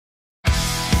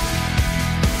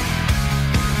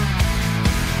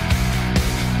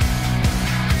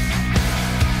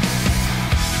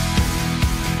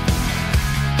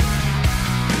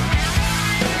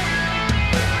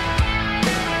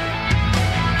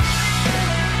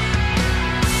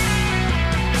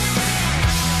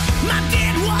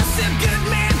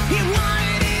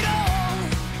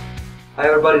Hi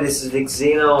everybody, this is Vic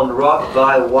Zino on Rock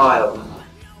by Wild.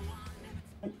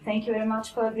 Thank you very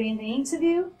much for agreeing the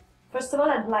interview. First of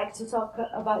all, I'd like to talk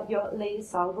about your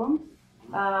latest album,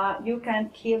 You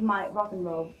Can't Kill My Rock and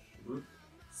Roll.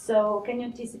 So, can you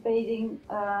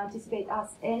anticipate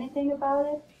us anything about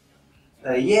it?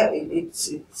 Yeah,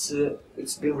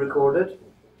 it's been recorded.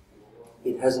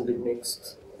 It hasn't been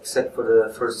mixed, except for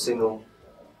the first single,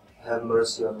 Have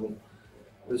Mercy on Me,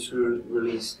 which we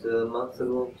released a month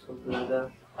ago, something like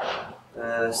that.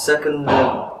 Second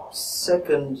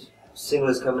single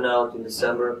is coming out in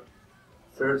December.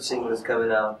 Third single is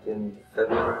coming out in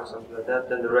February or something like that.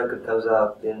 Then the record comes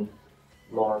out in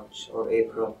March or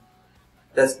April.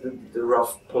 That's the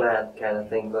rough plan kind of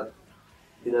thing, but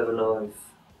you never know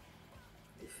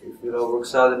if it all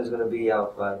works out, then it's going to be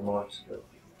out by March. But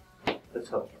let's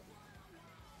hope.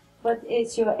 What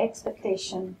is your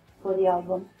expectation for the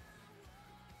album?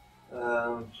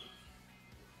 I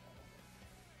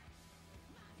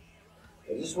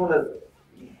just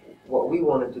what we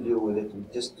wanted to do with it,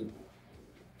 just to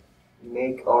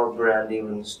make our brand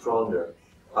even stronger.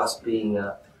 Us being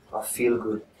a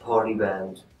feel-good party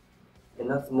band. And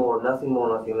nothing more, nothing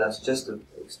less, just an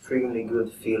extremely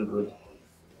good, feel-good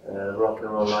rock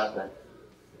and roll live band.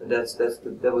 And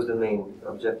that was the main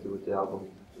objective with the album,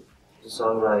 the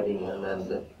songwriting and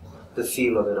then the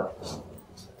feel of it all.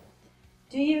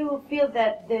 Do you feel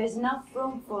that there is enough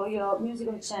room for your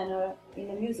musical genre in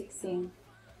the music scene?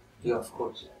 Yeah, of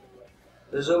course.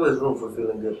 There's always room for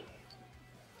feeling good.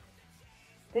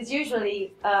 Because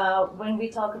usually when we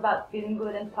talk about feeling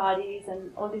good and parties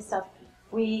and all this stuff,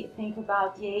 we think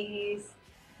about the 80s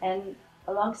and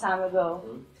a long time ago.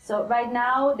 Mm-hmm. So right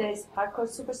now there's Harcore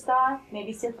Superstar,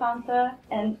 maybe Steel Panther,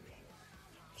 and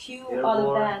few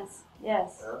other bands.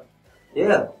 Yes.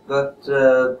 Yeah, but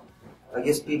I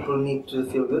guess people need to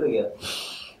feel good again.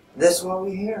 That's why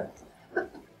we're here.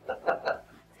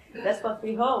 That's what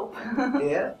we hope.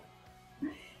 Yeah.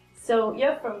 So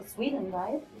you're from Sweden,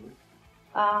 right?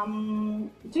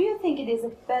 Do you think it is a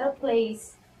better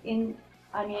place in,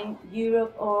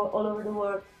 Europe or all over the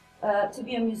world to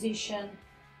be a musician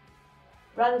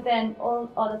rather than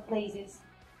all other places?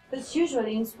 Because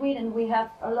usually in Sweden we have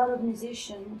a lot of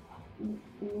musicians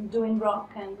doing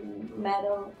rock and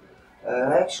metal.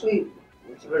 Actually,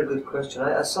 it's a very good question.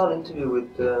 I saw an interview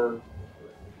with,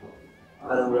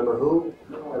 I don't remember who,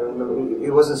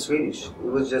 it wasn't Swedish.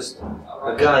 It was just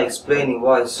a guy explaining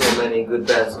why so many good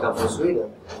bands come from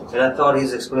Sweden. And I thought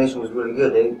his explanation was really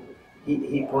good.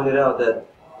 He pointed out that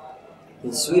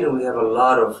in Sweden we have a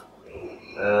lot of,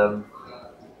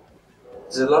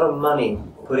 there's a lot of money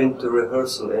put into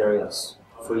rehearsal areas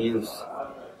for youth.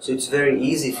 So it's very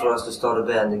easy for us to start a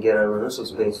band and get a rehearsal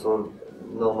space for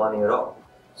no money at all.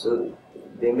 So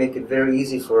they make it very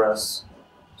easy for us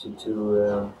to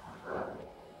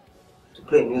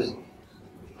play music.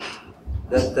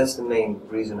 That's the main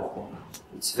reason, I think.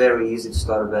 It's very easy to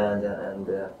start a band and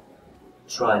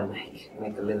try and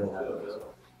make a living out of it.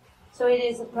 So it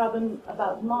is a problem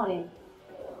about money?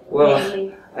 Well,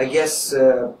 mainly. I guess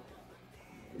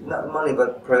not money,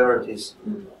 but priorities.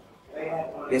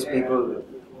 I guess people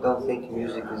don't think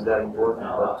music is that important,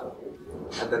 but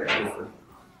I beg to differ.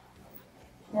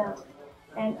 Yeah.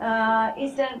 And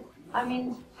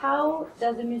how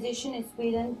does a musician in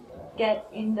Sweden get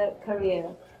in the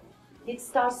career? It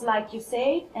starts like you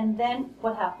say, and then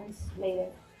what happens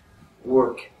later?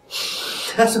 Work.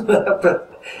 That's what happens.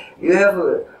 You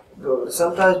have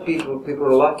sometimes people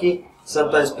are lucky.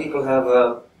 Sometimes people have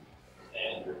a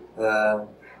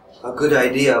good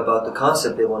idea about the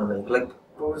concept they want to make. Like,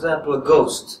 for example, a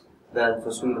Ghost band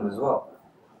from Sweden as well.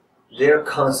 Their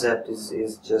concept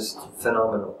is just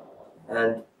phenomenal,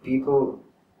 and people,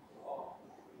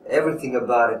 everything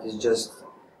about it is just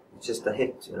a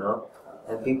hit, you know,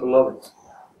 and people love it.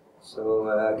 So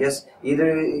I guess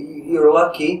either you're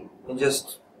lucky and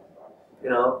just, you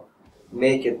know,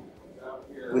 make it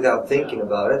without thinking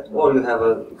about it, or you have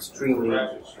an extremely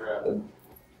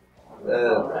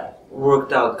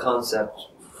worked out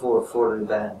concept for the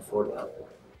band, for the album.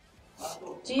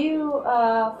 Do you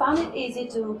find it easy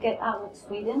to get out of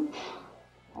Sweden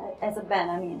as a band?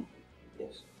 I mean,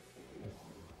 yes.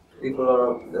 People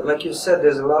are, like you said,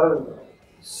 there's a lot of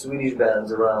Swedish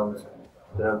bands around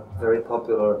that are very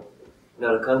popular in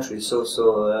other countries. So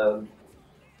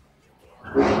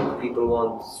people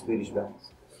want Swedish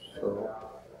bands. So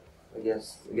I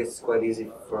guess it's quite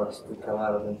easy for us to come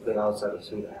out and play outside of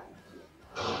Sweden.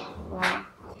 Wow.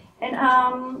 And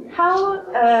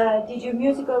how did your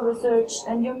musical research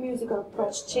and your musical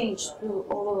approach change through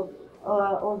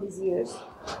all these years?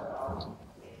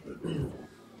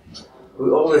 We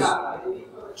always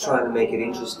try to make it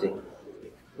interesting.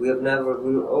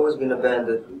 we've always been a band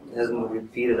that hasn't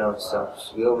repeated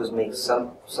ourselves. We always make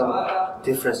some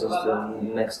differences to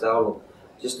the next album,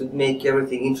 just to make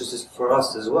everything interesting for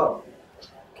us as well.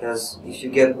 Because if you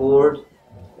get bored,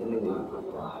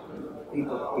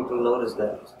 people notice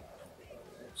that.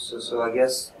 So I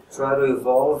guess try to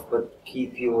evolve, but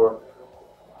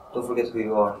don't forget who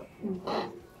you are.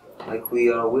 Like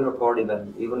we're a party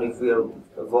band. Even if we are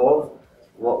evolved,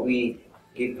 what we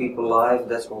give people live,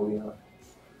 that's what we are.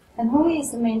 And who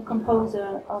is the main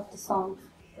composer of the songs?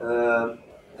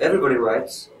 Everybody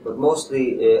writes, but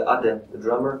mostly Ade, the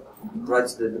drummer,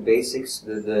 writes the basics,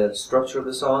 the structure of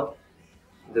the song,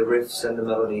 the riffs and the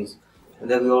melodies. And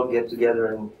then we all get together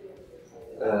and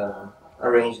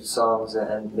arrange the songs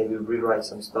and maybe rewrite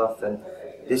some stuff. And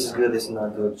this is good, this is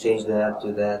not good, change that,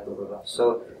 do that, blah, blah, blah.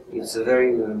 So it's a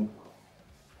very...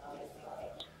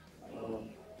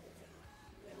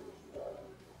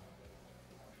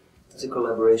 it's a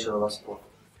collaboration of us four.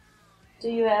 Do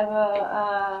you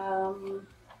ever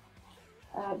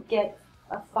get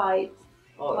a fight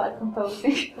while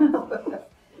composing?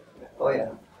 Oh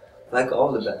yeah, like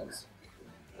all the bands.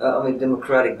 I mean,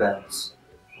 democratic bands.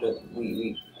 That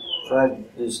we try to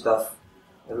do stuff.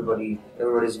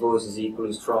 Everybody's voice is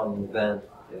equally strong in the band.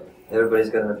 Everybody's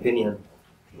got an opinion.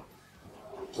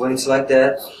 When it's like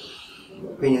that,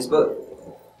 opinions. But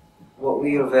what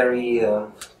we are very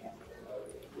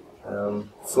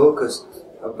focused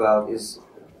about is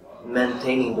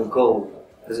maintaining the goal,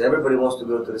 because everybody wants to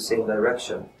go to the same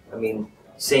direction. I mean,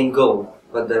 same goal,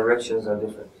 but directions are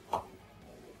different.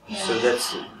 Yeah. So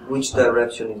that's which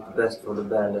direction is the best for the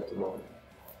band at the moment.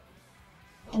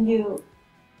 And you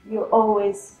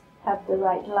always have the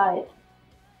right light.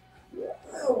 Yeah,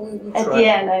 well, we at try. The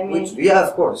end, I mean. Yeah,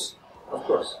 of course.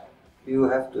 You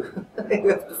have to. You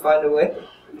have to find a way.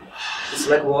 It's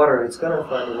like water; it's gonna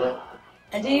find a way.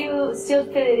 And do you still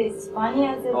feel it is funny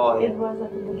as it was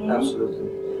at the beginning? Absolutely.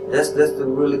 That's the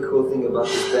really cool thing about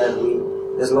this band.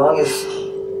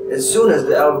 As soon as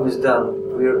the album is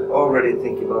done, we're already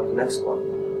thinking about the next one.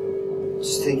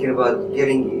 Just thinking about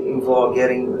getting involved,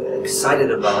 getting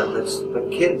excited about it. Like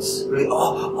kids, really. Then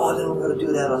we're gonna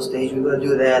do that on stage. We're gonna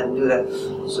do that and do that.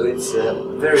 So it's a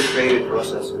very creative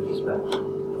process with this band.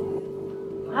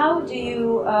 How do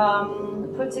you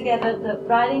put together the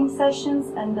writing sessions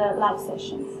and the live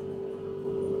sessions?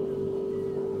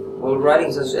 Well,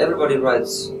 writing sessions, everybody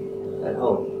writes at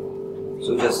home.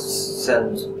 So just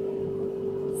send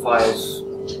files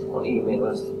on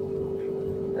emails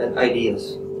and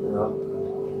ideas, you know.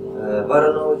 But I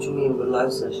don't know what you mean with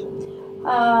live session.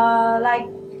 Like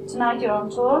tonight you're on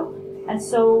tour, and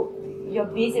so you're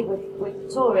busy with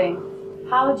touring.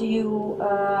 How do you...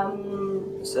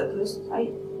 set list?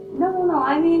 No,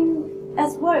 I mean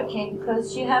as working,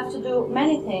 because you have to do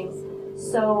many things.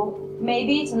 So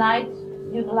maybe tonight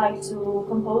you'd like to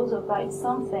compose or write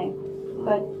something,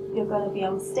 but you're going to be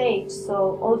on stage,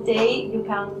 so all day you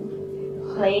can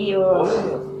play your...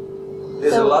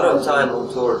 There's a lot of time on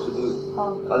tour to do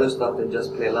other stuff than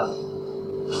just play live.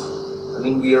 I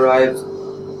mean, we arrived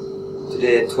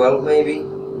today at 12 maybe,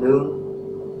 noon.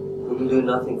 We've been doing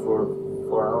nothing for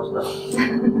 4 hours now.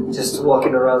 Just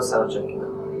walking around sound checking.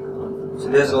 So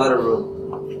there's a lot of room.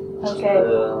 Okay.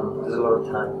 There's a lot of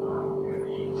time.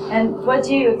 And what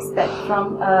do you expect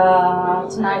from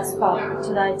tonight's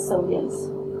audience?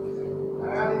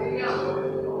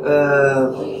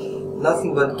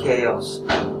 Nothing but chaos.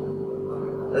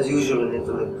 As usual in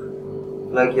Italy.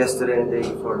 Like yesterday and the day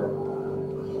before that.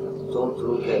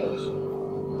 Total chaos.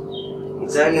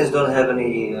 Italians don't have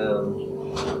any,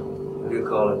 what do you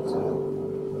call it?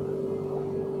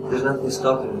 There's nothing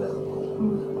stopping them.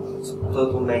 It's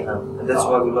total mayhem. And that's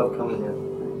why we love coming here.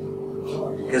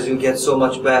 Because you get so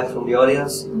much back from the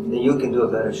audience, then you can do a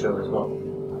better show as well.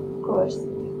 Of course.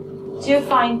 Do you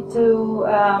find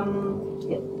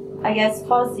I guess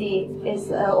Fuzzy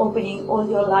is opening all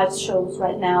your live shows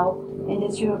right now in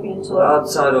this European tour?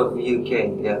 Outside of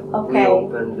UK, yeah. Okay. We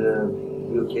opened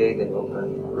UK, they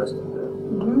opened the rest of the...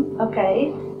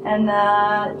 Okay. And...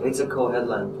 it's a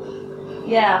co-headline.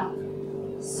 Yeah.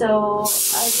 So,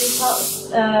 have you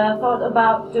thought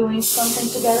about doing something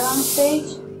together on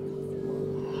stage?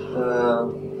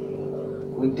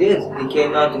 We did. He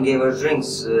came out and gave us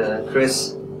drinks.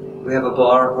 Chris, we have a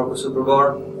bar, Harcore Super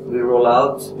Bar. We roll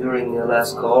out during the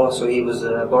last call, so he was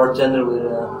a bartender with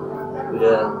a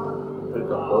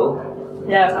bow.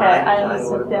 Yeah, okay, I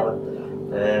understand.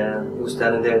 He was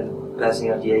standing there passing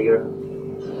out Jaeger.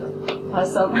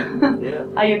 Awesome. Yeah.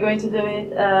 Are you going to do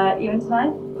it even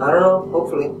tonight? I don't know,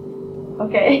 hopefully.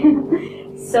 Okay.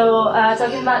 So,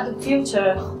 talking about the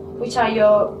future, which are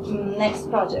your next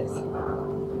projects?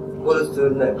 What is the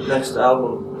next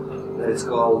album? That it's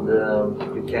called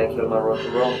You Can't Kill My Rock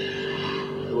and Roll.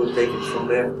 We'll take it from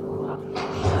there.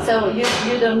 So you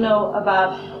don't know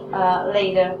about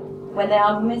later when the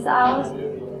album is out?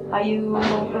 Are you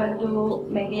going to do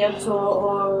maybe a tour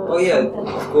or? Oh yeah, something?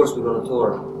 of course we're gonna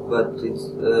tour, but it's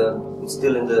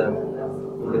still in the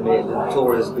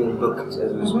tour is being booked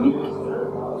as we speak.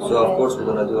 So of course we're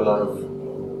gonna do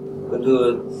we'll do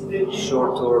a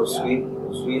short tour of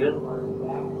Sweden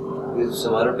with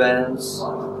some other bands,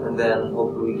 and then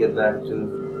hopefully we get back to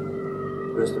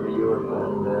the rest of Europe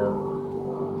and the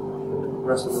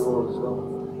rest of the world as well.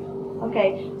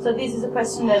 Okay, so this is a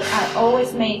question that I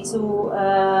always make to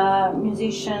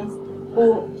musicians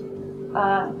who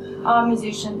are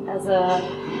musicians as a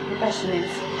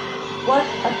professionals. What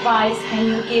advice can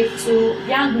you give to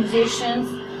young musicians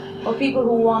or people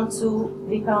who want to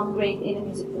become great in the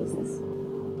music business?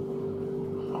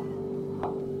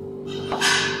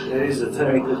 That is a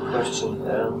very good question.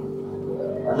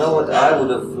 I know what I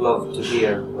would have loved to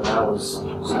hear when I was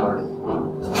starting.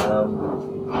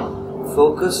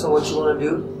 Focus on what you want to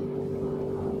do.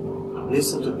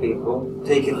 Listen to people.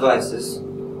 Take advices,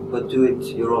 but do it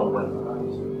your own way.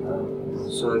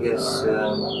 So I guess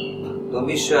don't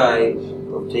be shy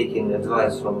of taking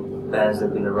advice from bands that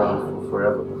have been around for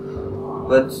forever.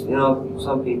 But you know,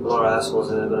 some people are assholes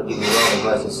and they're going to give you wrong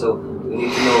advice. And so you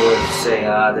need to know what to say.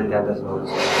 That guy doesn't know what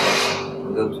to say.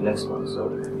 And go to the next one. So.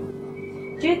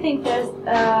 Do you think there's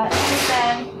any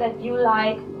band that you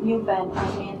like, new band,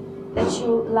 I mean, that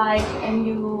you like and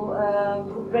you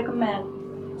would recommend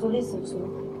to listen to?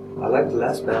 I like the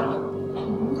last band.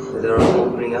 They're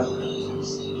opening up.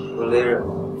 Well, they're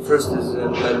first is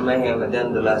Mayhem and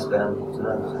then the last band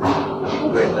tonight.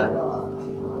 Great band.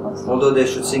 Awesome. Although they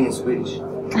should sing in Swedish.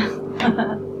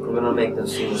 I'm gonna make them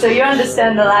sing. So you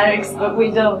understand the lyrics, but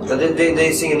we don't. But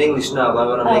they sing in English now, but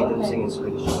I'm gonna make them sing in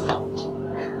Swedish.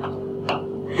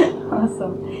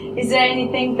 Awesome. Is there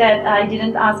anything that I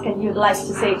didn't ask and you'd like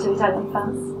to say to Italian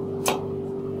fans?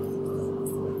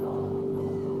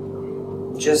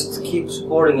 Just keep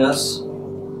supporting us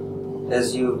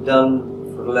as you've done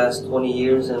for the last 20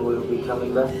 years, and we'll be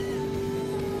coming back.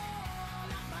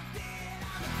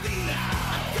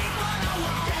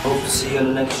 Hope to see you on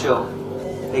the next show.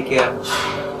 Take care.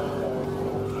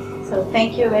 So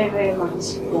thank you very, very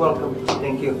much. You're welcome.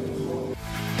 Thank you.